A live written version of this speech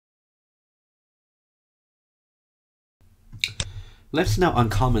Let's now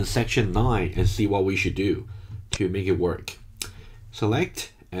uncomment section 9 and see what we should do to make it work.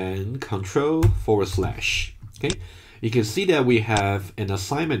 Select and Control /. Okay, you can see that we have an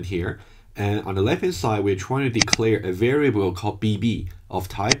assignment here, and on the left hand side we're trying to declare a variable called BB of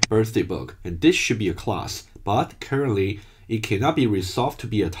type BirthdayBook, and this should be a class, but currently it cannot be resolved to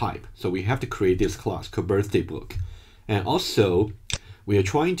be a type, so we have to create this class called BirthdayBook. And also we are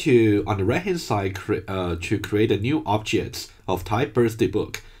trying to, on the right hand side, to create a new object of type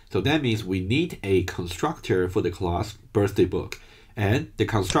BirthdayBook. So that means we need a constructor for the class BirthdayBook, and the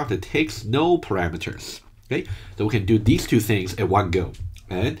constructor takes no parameters. Okay, so we can do these two things at one go,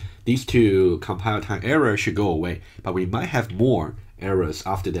 and these two compile time errors should go away, but we might have more errors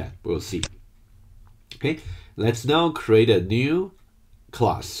after that. We'll see. Okay, let's now create a new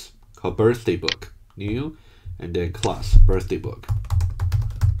class called BirthdayBook. New, and then class BirthdayBook.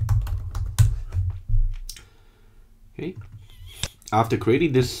 Okay, after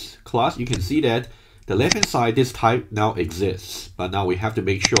creating this class, you can see that the left hand side, this type now exists, but now we have to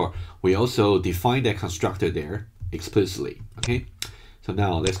make sure we also define that constructor there explicitly. Okay, so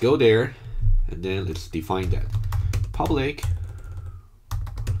now let's go there and then let's define that public,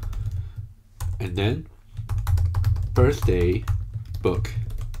 and then BirthdayBook.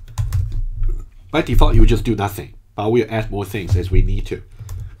 By default, you just do nothing, but we'll add more things as we need to.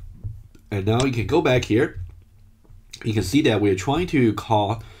 And now you can go back here. You can see that we're trying to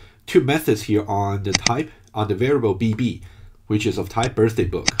call two methods here on the type, on the variable BB, which is of type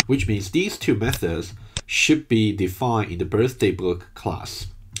BirthdayBook, which means these two methods should be defined in the BirthdayBook class.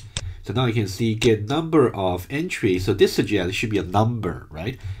 So now you can see getNumberOfEntries. So this suggests it should be a number,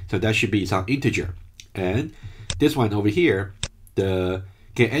 right? So that should be some integer. And this one over here, the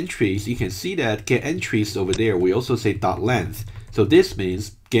getEntries, you can see that getEntries over there, we also say .length. So this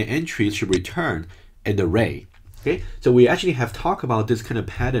means getEntries should return an array. Okay, so we actually have talked about this kind of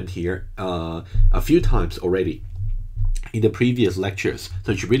pattern here a few times already in the previous lectures.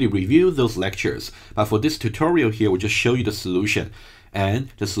 So you should really review those lectures. But for this tutorial here, we'll just show you the solution. And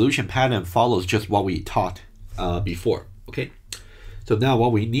the solution pattern follows just what we taught before. Okay, so now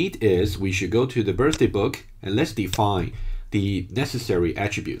what we need is we should go to the BirthdayBook and let's define the necessary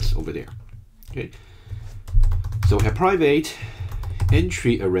attributes over there. Okay, so we have private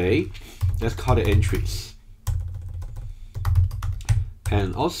entry array. Let's call it entries.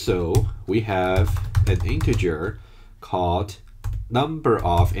 And also we have an integer called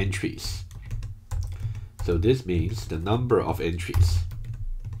number_of_entries. So this means the number of entries.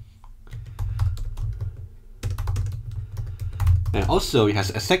 And also it has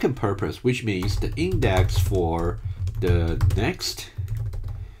a second purpose, which means the index for the next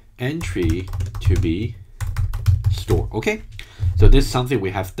entry to be stored. Okay, so this is something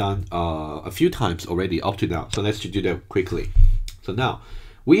we have done a few times already up to now. So let's do that quickly. So now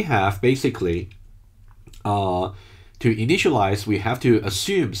we have basically to initialize, we have to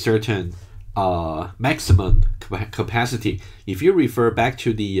assume certain maximum capacity. If you refer back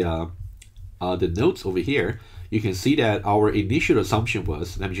to the notes over here, you can see that our initial assumption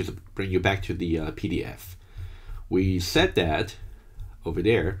was, let me just bring you back to the PDF. We said that over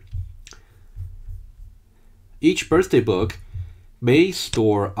there, each BirthdayBook may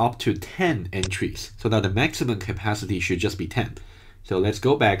store up to 10 entries. So now the maximum capacity should just be 10. So let's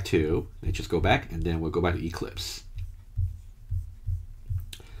go back to, let's just go back and then we'll go back to Eclipse.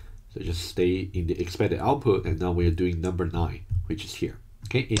 So just stay in the expected output, and now we're doing number 9, which is here.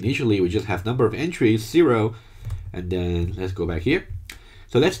 Okay, initially we just have number of entries 0, and then let's go back here.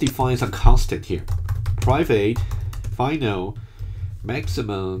 So let's define some constant here. Private final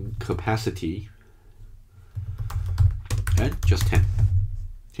maximum capacity and just 10.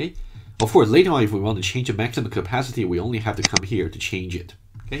 Okay. Of course, later on, if we want to change the maximum capacity, we only have to come here to change it.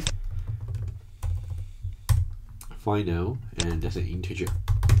 Okay. Final, and that's an integer.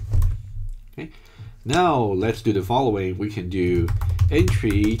 Okay. Now let's do the following. We can do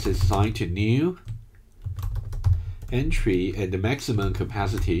entry is assigned to new entry, and the maximum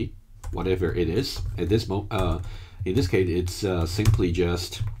capacity, whatever it is at this moment. In this case, it's simply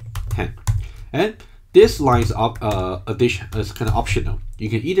just 10. And this lines up addition is kind of optional. You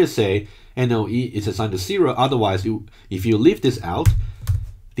can either say NOE is assigned to 0, otherwise if you leave this out,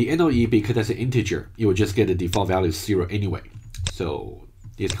 the NOE, because that's an integer, you will just get the default value 0 anyway. So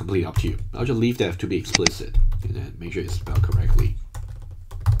it's completely up to you. I'll just leave that to be explicit and then make sure it's spelled correctly.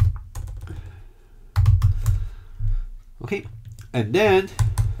 Okay, and then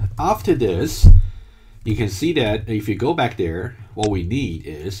after this, you can see that if you go back there, what we need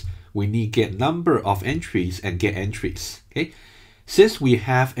is we need getNumberOfEntries and getEntries. Okay, Since we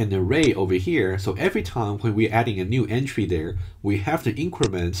have an array over here, so every time when we're adding a new entry there, we have to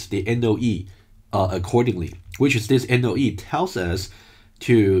increment the NOE accordingly, which is this NOE tells us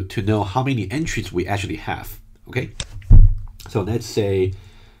to know how many entries we actually have. Okay, so let's say,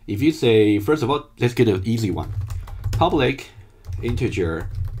 if you say, first of all, let's get an easy one. Public integer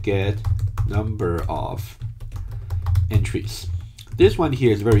get number of entries. This one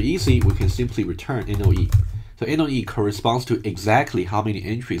here is very easy. We can simply return NOE. So NOE corresponds to exactly how many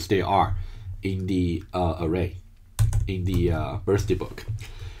entries there are in the array, in the birthday book.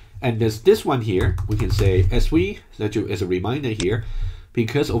 And there's this one here, we can say, as a reminder here,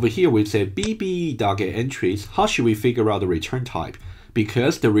 because over here we say bb.getEntries, how should we figure out the return type?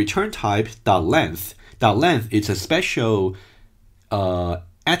 Because the return type .length is a special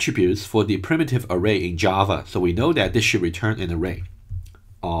attributes for the primitive array in Java. So we know that this should return an array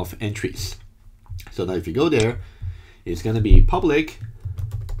of entries. So now if you go there, it's going to be public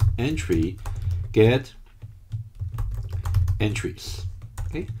entry get entries.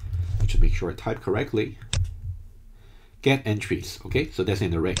 Okay, let's just make sure I type correctly. Get entries. Okay, so that's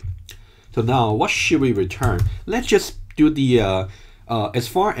an array. So now what should we return? Let's just do the as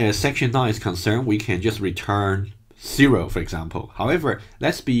far as section 9 is concerned, we can just return 0, for example. However,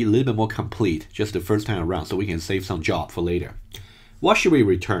 let's be a little bit more complete just the first time around so we can save some job for later. What should we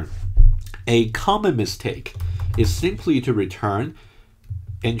return? A common mistake is simply to return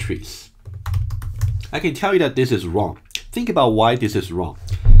entries. I can tell you that this is wrong. Think about why this is wrong.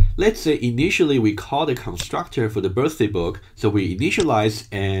 Let's say initially we call the constructor for the birthday book, so we initialize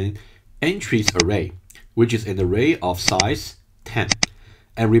an entries array, which is an array of size 10.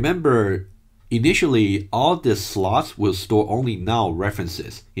 And remember, initially all the slots will store only null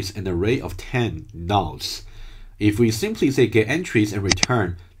references. It's an array of 10 nulls. If we simply say getEntries and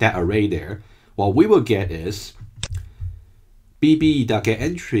return that array there, what we will get is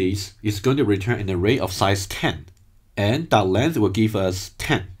bb.getEntries is going to return an array of size 10, and .length will give us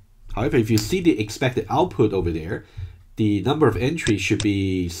 10. However, if you see the expected output over there, the number of entries should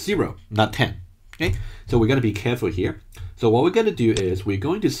be 0, not 10. Okay, so we're going to be careful here. So what we're going to do is we're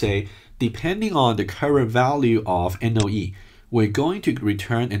going to say, depending on the current value of NOE, we're going to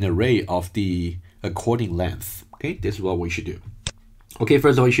return an array of the according length. Okay, this is what we should do. Okay,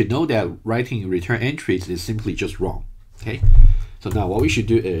 first of all, you should know that writing return entries is simply just wrong. Okay, so now what we should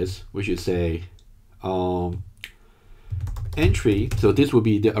do is we should say entry. So this will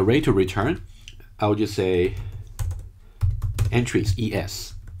be the array to return. I'll just say entries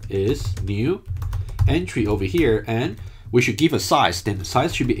es is new entry over here, and we should give a size. Then the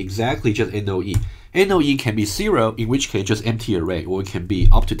size should be exactly just NOE. NOE can be 0, in which case just empty array, or it can be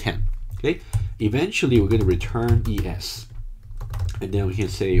up to 10. Okay, eventually we're going to return es, and then we can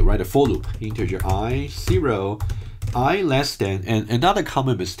say write a for loop, integer I 0, I less than, and another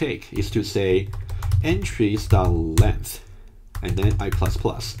common mistake is to say entries.length and then I++.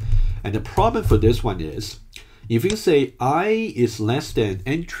 And the problem for this one is, if you say I is less than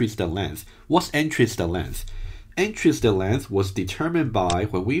entries.length, what's entries.length? Entries.length was determined by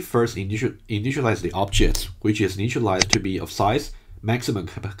when we first initialize the object, which is initialized to be of size maximum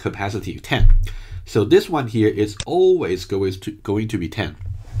capacity 10. So this one here is always going to be 10.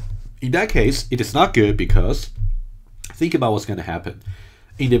 In that case, it is not good, because think about what's going to happen.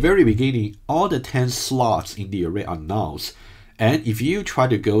 In the very beginning, all the 10 slots in the array are nulls. And if you try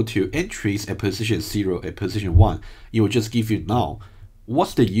to go to entries at position 0, at position 1, it will just give you null.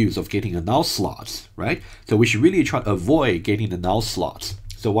 What's the use of getting a null slots, right? So we should really try to avoid getting the null slots.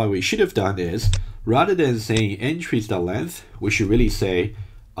 So what we should have done is, rather than saying entries.length, we should really say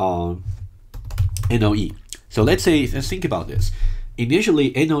NOE. So let's think about this.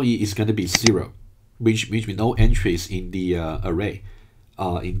 Initially, NOE is going to be 0, which means no entries in the array,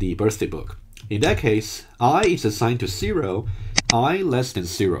 in the birthday book. In that case, I is assigned to 0, I less than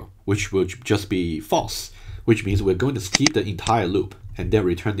 0, which will just be false, which means we're going to skip the entire loop and then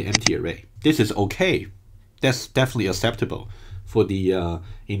return the empty array. This is okay. That's definitely acceptable for the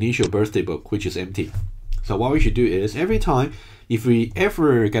initial birthday book, which is empty. So what we should do is, every time, if we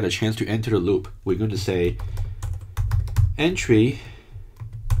ever get a chance to enter the loop, we're going to say entry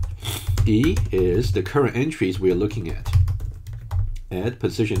E is the current entries we are looking at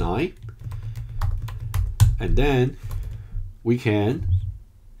position I, and then we can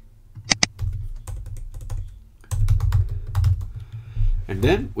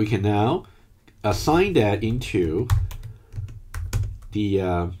now assign that into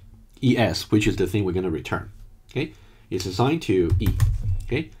the ES, which is the thing we're going to return. Okay, it's assigned to E.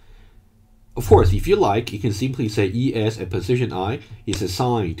 Okay, of course, if you like, you can simply say ES at position I is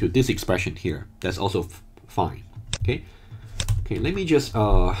assigned to this expression here. That's also fine. Okay, Okay, let me just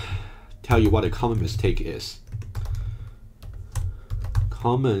tell you what a common mistake is.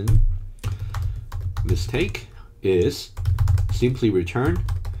 Common mistake is simply return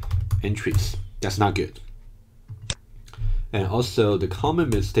entries. That's not good. And also the common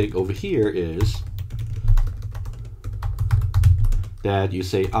mistake over here is that you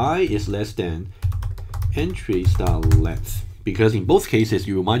say I is less than entries.length, because in both cases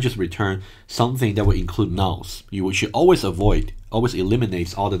you might just return something that will include nulls. You should always eliminate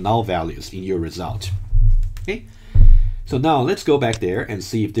all the null values in your result. Okay, so now let's go back there and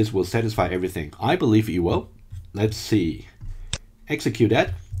see if this will satisfy everything. I believe it will. Let's see. Execute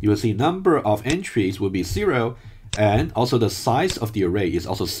that. You will see number of entries will be 0, and also the size of the array is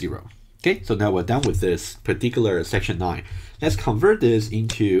also 0. Okay, so now we're done with this particular section 9. Let's convert this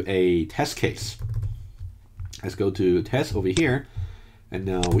into a test case. Let's go to test over here, and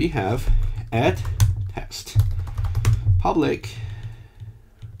now we have add test public,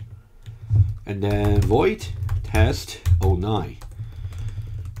 and then void test09.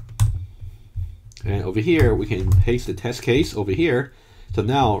 And over here we can paste the test case over here. So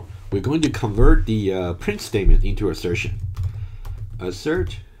now we're going to convert the print statement into assertion.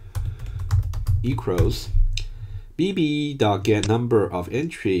 Assert equals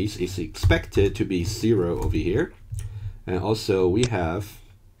bb.getNumberOfEntries is expected to be 0 over here. And also we have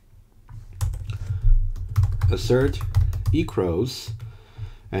assert equals,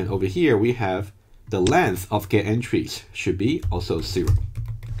 and over here we have the length of getEntries should be also 0.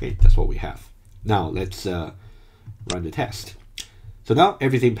 Okay, that's what we have. Now let's run the test. So now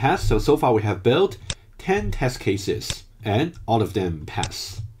everything passed. So far we have built 10 test cases and all of them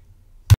pass.